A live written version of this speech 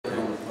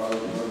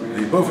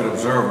Beaufort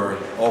Observer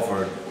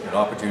offered an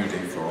opportunity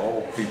for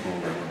all people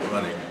that were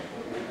running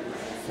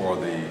for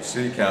the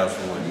city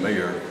council and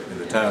mayor in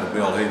the town of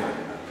Belhaven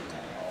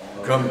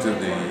to come to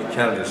the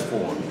candidates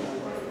forum.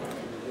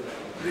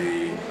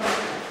 The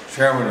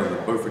chairman of the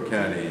Beaufort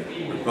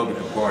County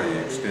Republican Party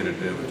extended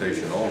an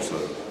invitation also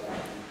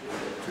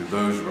to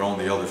those who are on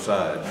the other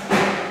side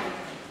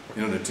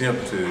in an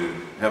attempt to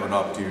have an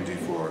opportunity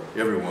for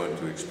everyone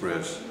to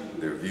express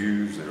their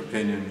views, their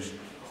opinions,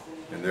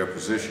 and their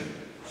position,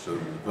 so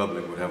that the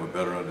public would have a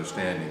better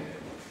understanding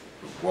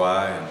of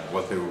why and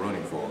what they were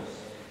running for.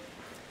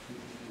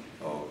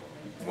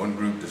 One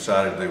group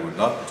decided they would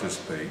not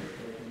participate,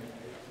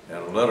 and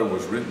a letter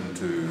was written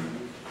to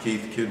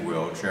Keith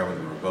Kidwell, chairman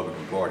of the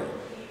Republican Party.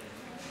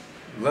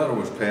 The letter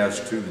was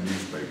passed to the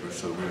newspaper,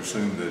 so we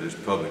assume that it's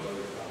public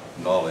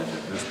knowledge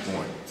at this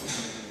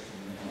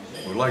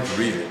point. We'd like to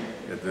read it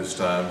at this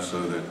time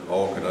so that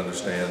all could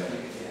understand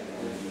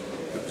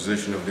the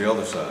position of the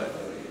other side.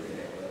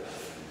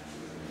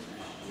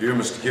 Dear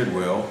Mr.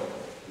 Kidwell,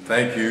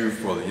 thank you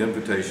for the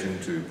invitation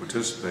to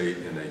participate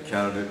in a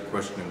candidate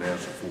question and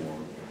answer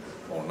forum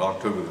on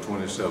October the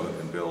 27th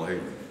in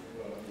Belhaven.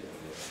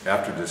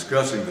 After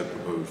discussing the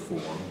proposed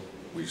forum,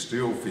 we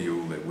still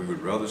feel that we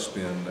would rather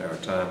spend our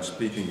time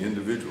speaking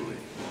individually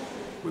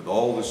with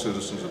all the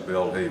citizens of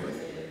Belhaven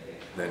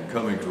than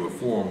coming to a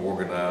forum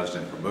organized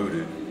and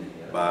promoted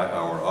by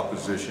our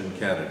opposition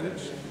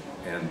candidates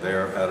and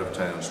their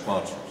out-of-town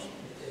sponsors.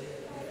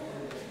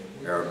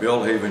 Our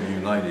Belhaven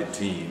United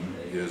team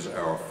is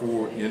our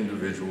 4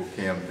 individual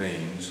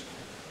campaigns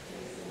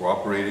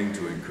cooperating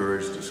to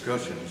encourage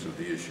discussions of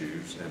the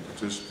issues and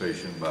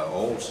participation by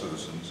all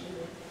citizens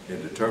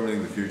in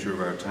determining the future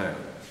of our town.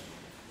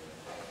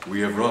 We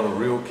have run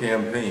real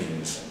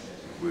campaigns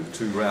with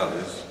 2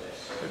 rallies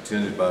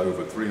attended by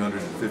over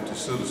 350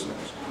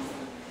 citizens,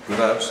 put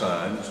out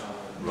signs,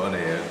 run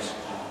ads,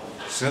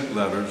 sent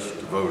letters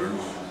to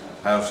voters,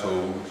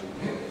 households,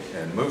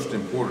 and most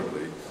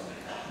importantly,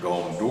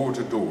 gone door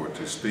to door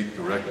to speak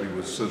directly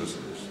with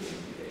citizens.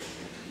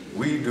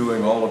 We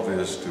doing all of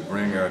this to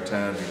bring our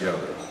town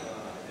together,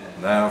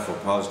 now for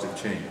positive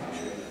change.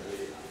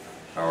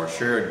 Our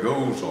shared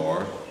goals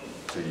are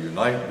to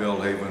unite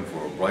Belhaven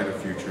for a brighter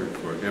future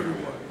for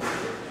everyone,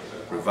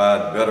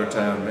 provide better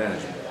town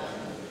management,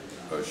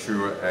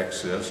 assure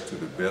access to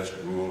the best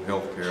rural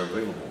health care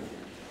available,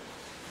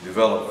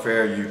 develop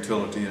fair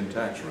utility and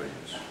tax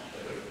rates.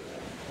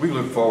 We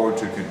look forward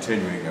to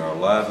continuing our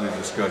lively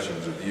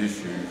discussions of the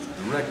issues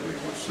directly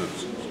with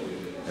citizens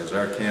as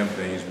our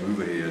campaigns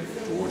move ahead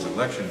towards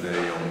Election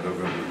Day on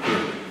November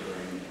 3rd.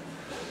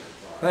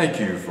 Thank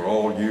you for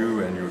all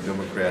you and your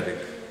Democratic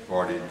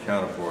Party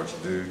counterparts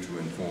do to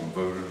inform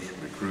voters,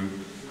 recruit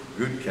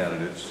good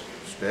candidates,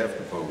 staff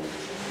the polls,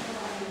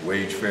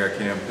 wage fair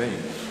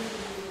campaigns,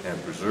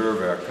 and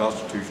preserve our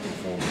constitutional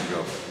form of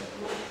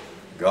government.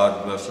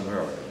 God bless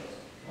America.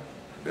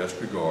 Best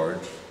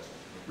regards,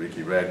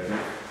 Ricky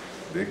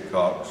Radcliffe, Vic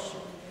Cox,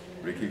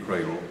 Ricky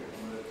Cradle,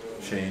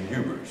 Shane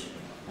Hubers.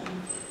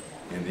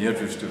 In the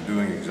interest of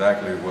doing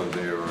exactly what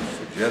they are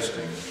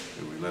suggesting,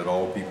 that we let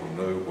all people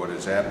know what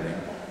is happening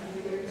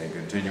and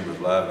continue with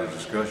lively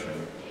discussion,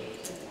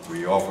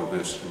 we offer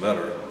this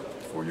letter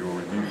for your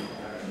review.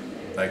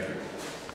 Thank you.